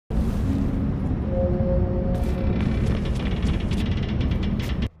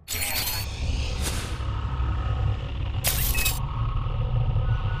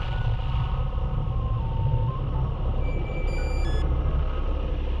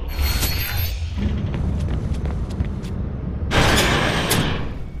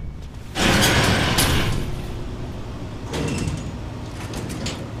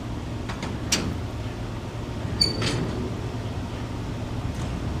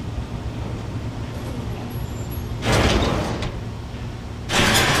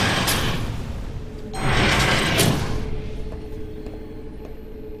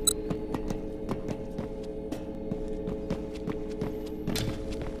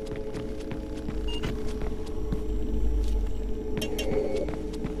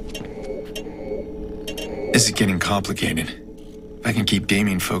This is getting complicated. If I can keep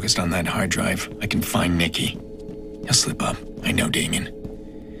Damien focused on that hard drive, I can find Nikki. He'll slip up. I know Damien.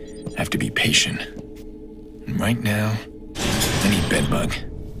 I have to be patient. And right now, I need bedbug.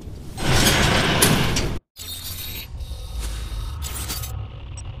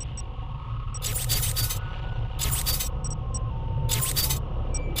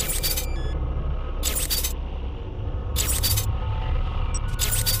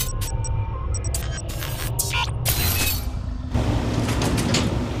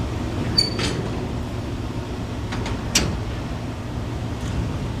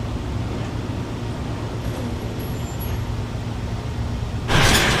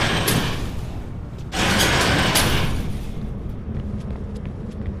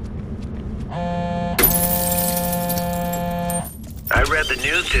 I read the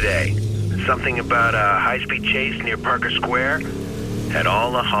news today. Something about a high-speed chase near Parker Square. Had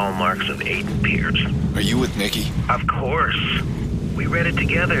all the hallmarks of Aiden Pierce. Are you with Nikki? Of course. We read it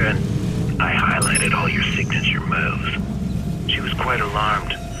together and I highlighted all your signature moves. She was quite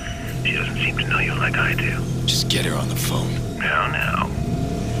alarmed. She doesn't seem to know you like I do. Just get her on the phone. Now.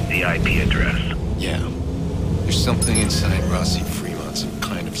 The IP address. Yeah. There's something inside Rossi Fremont, some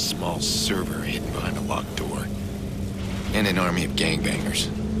kind of small server hidden behind a locked door. And an army of gangbangers.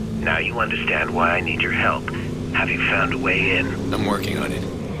 Now you understand why I need your help. Have you found a way in? I'm working on it.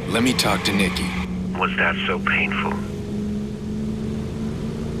 Let me talk to Nikki. Was that so painful?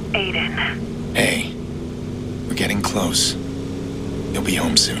 Aiden. Hey, we're getting close. You'll be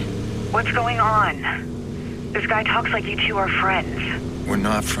home soon. What's going on? This guy talks like you two are friends. We're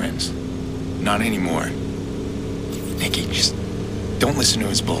not friends. Not anymore. Nikki, just don't listen to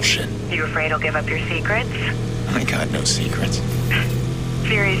his bullshit. You afraid he'll give up your secrets? I got no secrets.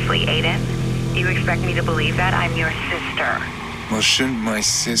 Seriously, Aiden? You expect me to believe that I'm your sister? Well, shouldn't my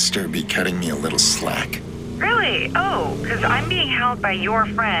sister be cutting me a little slack? Really? Oh, because I'm being held by your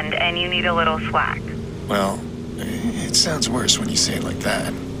friend and you need a little slack. Well, it sounds worse when you say it like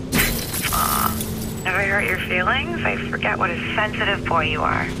that. Aw. Have I hurt your feelings? I forget what a sensitive boy you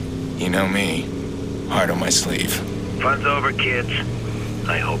are. You know me. Heart on my sleeve. Fun's over, kids.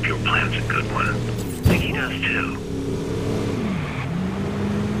 I hope your plan's a good one. I think he does too.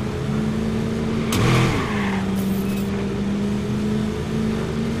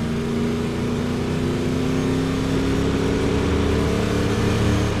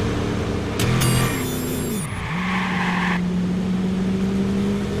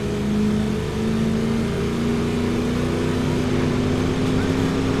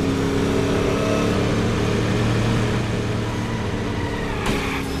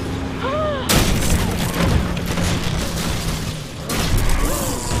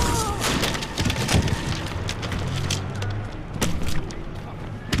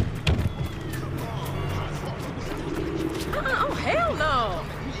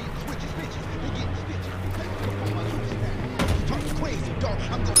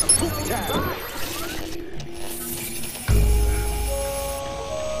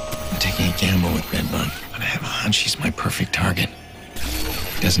 I'm taking a gamble with Bedbug, but I have a hunch he's my perfect target.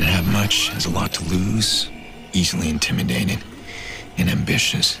 He doesn't have much, has a lot to lose, easily intimidated, and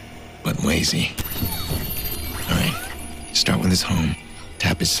ambitious, but lazy. All right, start with his home,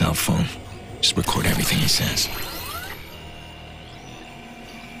 tap his cell phone, just record everything he says.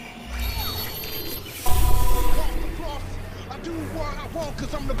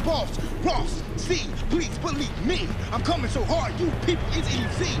 Cause I'm the boss, Ross, see, please believe me. I'm coming so hard, you people, it's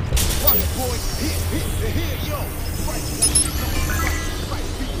easy. Watch it, boy, hit, yo. Right,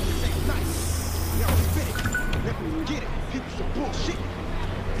 beat, this ain't nice. Now spit it, let me get it, hit some bullshit.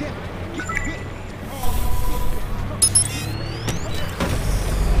 Damn it, get it, hit it.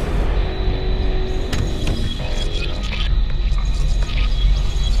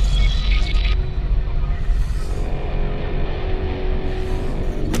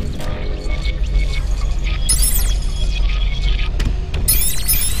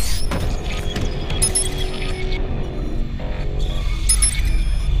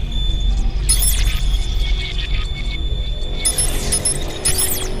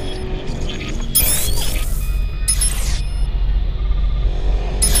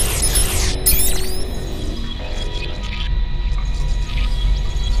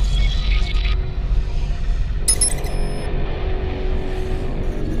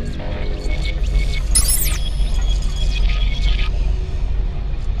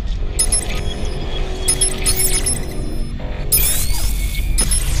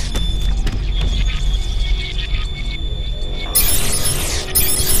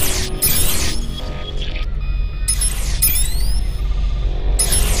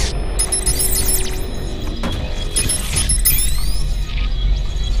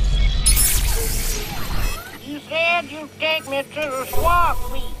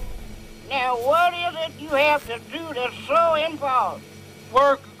 Now, what is it you have to do that's so important?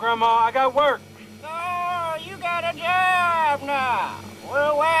 Work, Grandma. I got work. Oh, you got a job now.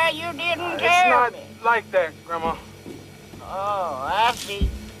 Well, why you didn't It's tell not me? like that, Grandma. Oh, I see.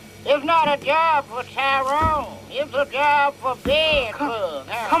 It's not a job for Tyrone. It's a job for Bedbug.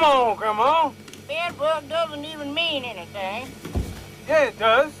 Come on, Grandma. Bedbug doesn't even mean anything. Yeah, it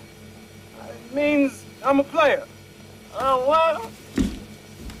does. It means I'm a player. What?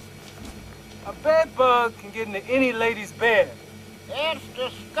 A bed bug can get into any lady's bed. That's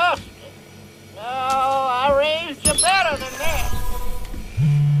disgusting. No, I raised you better than that.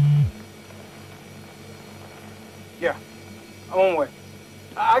 Yeah, I'm on my way.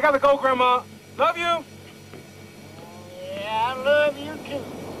 I gotta go, Grandma. Love you. Yeah, I love you too.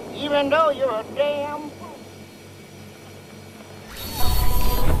 Even though you're a damn fool.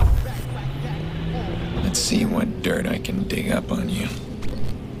 Let's see what dirt I can dig up on you.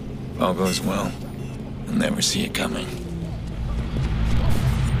 If all goes well, I'll never see it coming.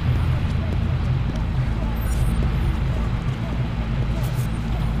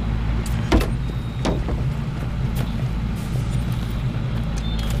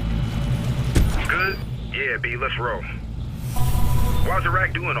 Good? Yeah, B, let's roll. Why's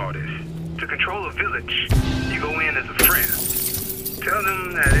Iraq doing all this? To control a village, you go in as a friend. Tell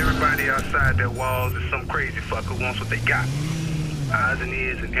them that everybody outside their walls is some crazy fuck who wants what they got. Eyes and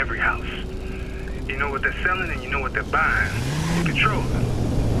ears in every house. You know what they're selling and you know what they're buying. You control them.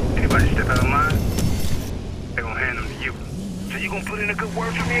 Anybody step out of line, they're gonna hand them to you. So you gonna put in a good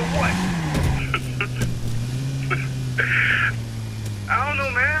word for me or what? I don't know,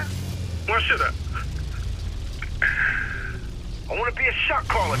 man. Why should I? I wanna be a shot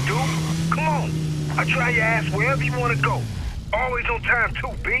caller, dude. Come on. I'll try your ass wherever you wanna go. Always on time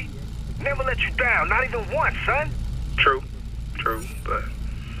too, B. Never let you down, not even once, son. True, but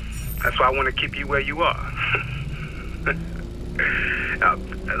that's why I want to keep you where you are. Now,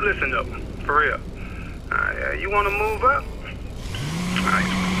 listen though, for real. You want to move up? I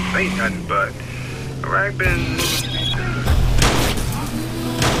ain't say nothing, but Iraq been...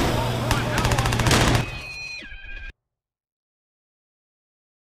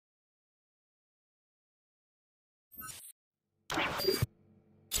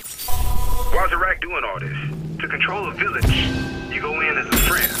 Why's Iraq doing all this? To control a village, you go in as a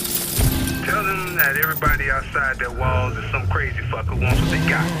friend. Tell them that everybody outside their walls is some crazy fuck who wants what they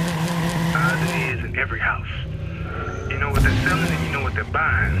got. Eyes and ears in every house. You know what they're selling and you know what they're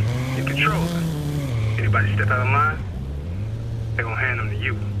buying. You control them. Anybody step out of line, they're gonna hand them to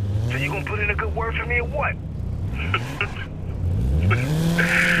you. So you gonna put in a good word for me or what?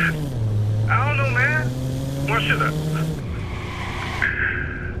 I don't know, man. Why should I?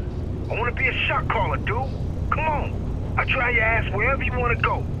 I want to be a shot caller, dude. Come on. I'll try your ass wherever you want to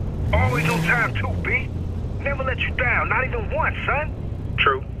go. Always on time, too, B. Never let you down, not even once, son.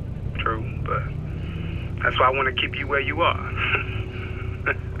 True, but that's why I want to keep you where you are.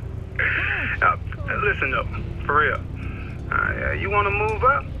 Now, listen, though, for real. You want to move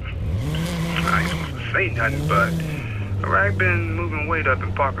up? I ain't supposed to say nothing, but Iraq been moving weight up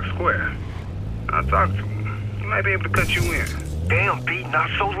in Parker Square. I'll talk to him. He might be able to cut you in. Damn, B, not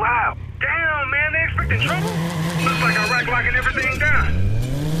so loud. Damn, man, they expecting trouble? Looks like Iraq locking everything down.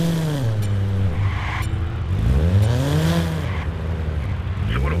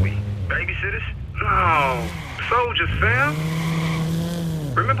 So what are we, babysitters? No, soldiers, fam.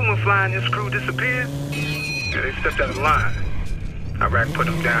 Remember when flying this crew disappeared? Yeah, they stepped out of line. Iraq put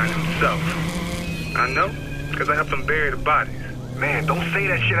them down himself. I know, because I helped them bury the bodies. Man, don't say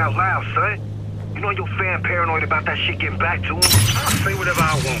that shit out loud, son. You know your fan paranoid about that shit getting back to him? I'll say whatever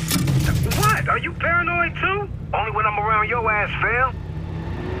I want. What? Are you paranoid too? Only when I'm around your ass, fam.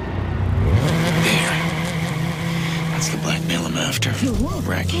 There. That's the blackmail I'm after.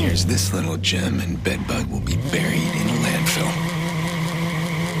 Iraq hears this little gem and Bedbug will be buried in a landfill.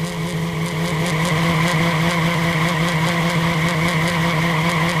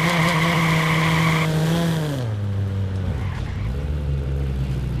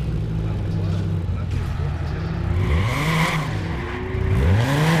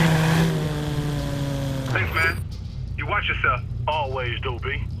 Watch yourself. Always do,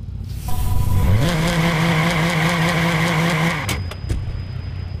 B.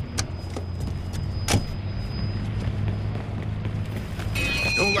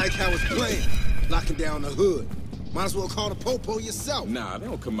 Don't like how it's playing. Locking down the hood. Might as well call the popo yourself. Nah, they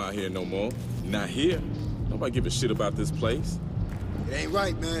don't come out here no more. Not here. Nobody give a shit about this place. It ain't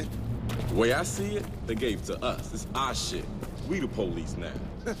right, man. The way I see it, they gave it to us. It's our shit. We the police now.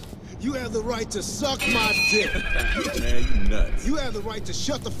 You have the right to suck my dick. Man, you nuts. You have the right to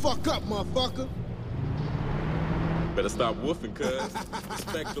shut the fuck up, motherfucker. Better stop woofing, cuz.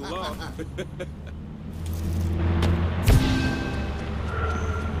 Respect the law.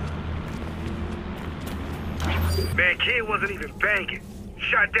 Man, kid wasn't even banging.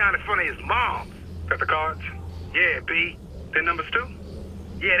 Shot down in front of his mom. Got the cards? Yeah, B. Their numbers too?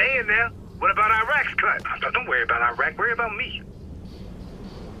 Yeah, they in there. What about Iraq's cut? Don't worry about Iraq. Worry about me.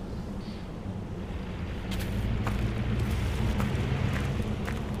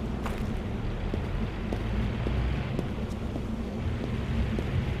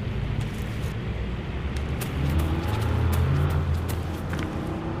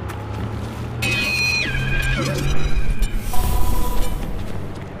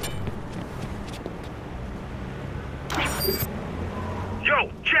 Yo,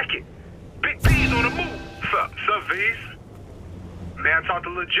 check it. Big B's on the move. Sup, V's? May I talk to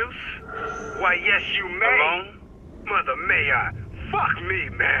Lil Juice? Why, yes, you may. Alone? Mother, may I? Fuck me,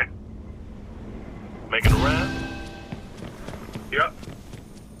 man. Making a round? Yup.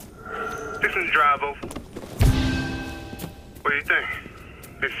 Fixing to drive over. What do you think?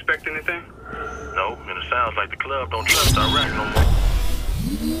 Expect anything? No, and it sounds like the club don't trust Iraq no more.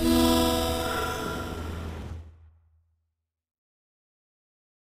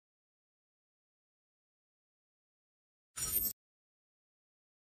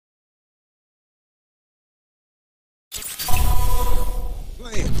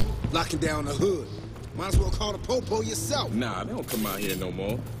 Playing, locking down the hood. Might as well call the popo yourself. Nah, they don't come out here no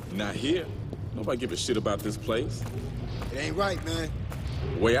more. Not here. Nobody give a shit about this place. It ain't right, man.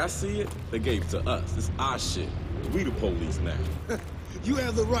 The way I see it, they gave it to us. It's our shit. We the police now. You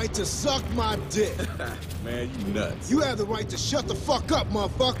have the right to suck my dick. Man, you nuts. You have the right to shut the fuck up,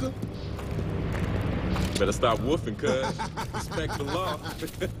 motherfucker. Better stop woofing, cuz. Respect the law.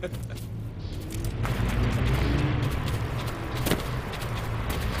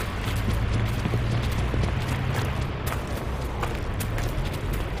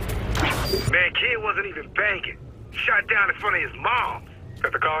 Man, kid wasn't even banging. Shot down in front of his mom.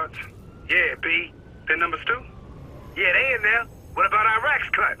 Got the cards? Yeah, B. Their numbers too? Yeah, they in there. What about Iraq's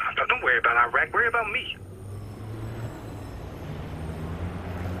cut? Don't worry about Iraq. Worry about me.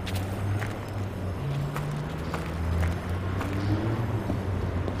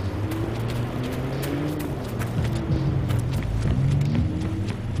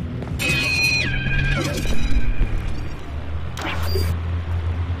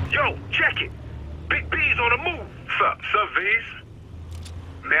 Yo, check it. Big B's on the move. Sup, V's?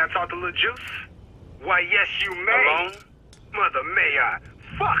 May I talk to Lil Juice? Why, yes, you may. Alone? Mother, may I?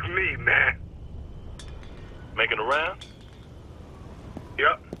 Fuck me, man. Making a round?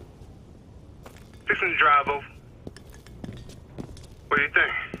 Yup. Fixing to drive over. What do you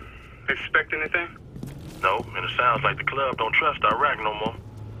think? Expect anything? No, and it sounds like the club don't trust Iraq no more.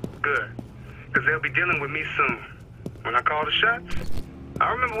 Good. Because they'll be dealing with me soon. When I call the shots,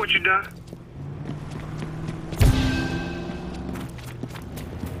 I remember what you done.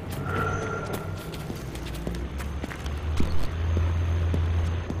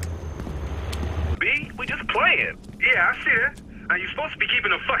 B, we just playing. Yeah, I see that. Now, you're supposed to be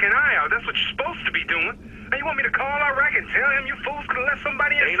keeping a fucking eye out. That's what you're supposed to be doing. Now, you want me to call Iraq and tell him you fools could have let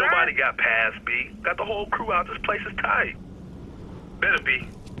somebody inside? Ain't nobody got past, B. Got the whole crew out. This place is tight. Better be.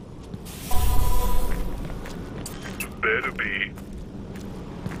 Better be.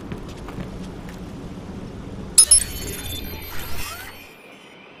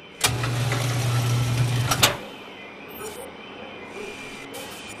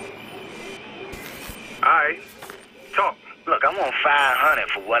 Alright. Talk. Look, I want 500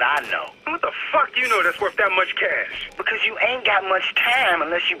 for what I know. What the fuck do you know that's worth that much cash? Because you ain't got much time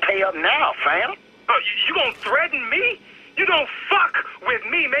unless you pay up now, fam. Oh, you gonna threaten me? You don't fuck with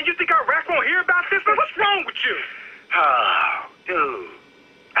me, man. You think Iraq won't hear about this? Man, what's wrong with you? Oh, dude.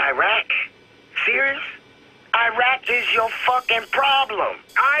 Iraq? Serious? Iraq is your fucking problem.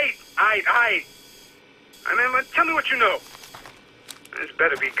 I mean, tell me what you know. This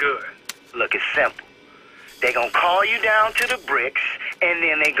better be good. Look, it's simple. They gonna call you down to the bricks, and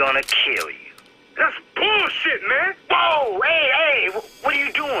then they gonna kill you. That's bullshit, man. Whoa, hey, what are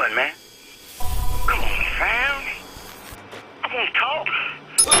you doing, man? Come on, fam. I want to talk.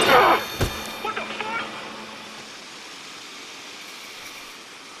 What the fuck?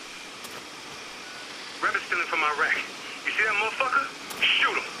 Rebels stealing from Iraq. You see that motherfucker?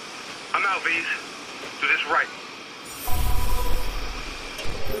 Shoot him. I'm out, V's. Do this right.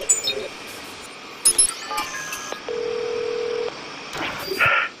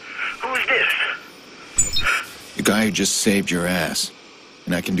 The guy who just saved your ass.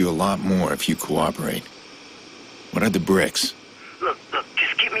 And I can do a lot more if you cooperate. What are the bricks? Look,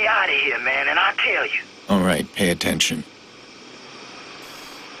 just get me out of here, man, and I'll tell you. All right, pay attention.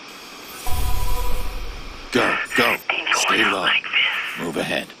 Go. Stay low. Like this. Move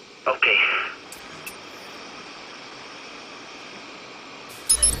ahead. Okay.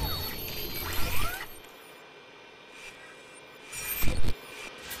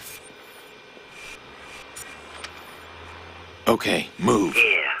 Okay, move.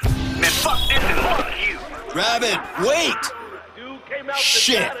 Yeah. Man, fuck this and fuck you. Grab it! Wait! Dude came out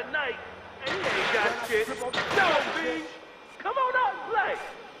Shit. the other night, and he ain't got shit. No, B. Come on out and play.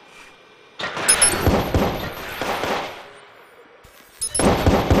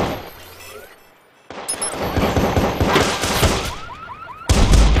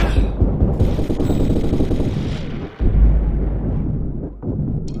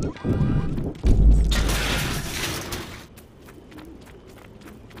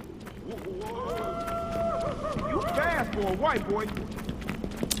 You fast for a white boy.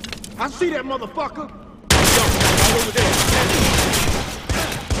 I see that motherfucker. Yo, right over there.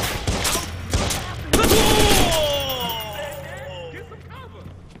 Get some cover.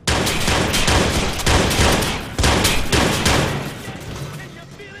 Can you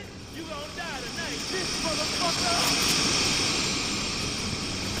feel it? You gonna die tonight, this motherfucker.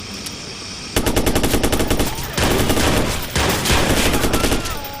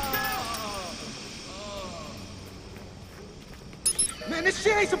 Man, this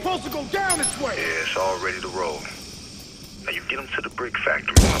shit ain't supposed to go down this way. Yeah, it's all ready to roll. Now you get them to the brick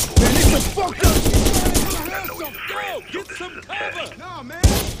factory, my boy. Man, this is fucked up. I know he's a friend, so this is a test. Nah, man. Do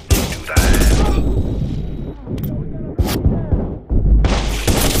that.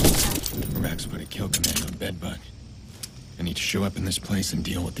 Iraq's put a kill command on Bedbug. I need to show up in this place and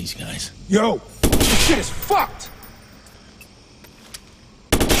deal with these guys. Yo, this shit is fucked.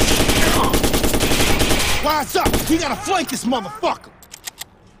 Wise up. We gotta flank this motherfucker.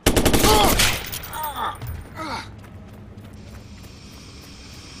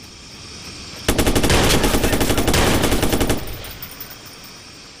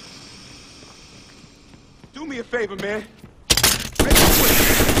 Do me a favor, man. Make it quick.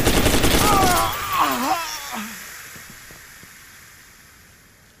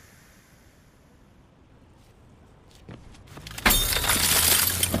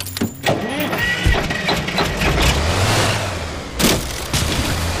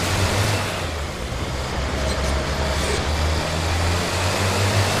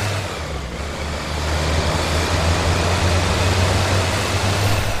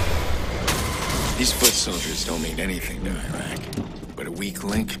 These foot soldiers don't mean anything to Iraq, but a weak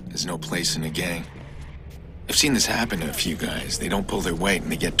link is no place in a gang. I've seen this happen to a few guys. They don't pull their weight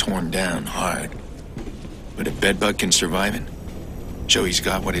and they get torn down hard. But if Bedbug can survive it, show he's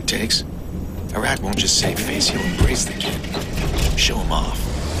got what it takes, Iraq won't just save face, he'll embrace the kid. Show him off.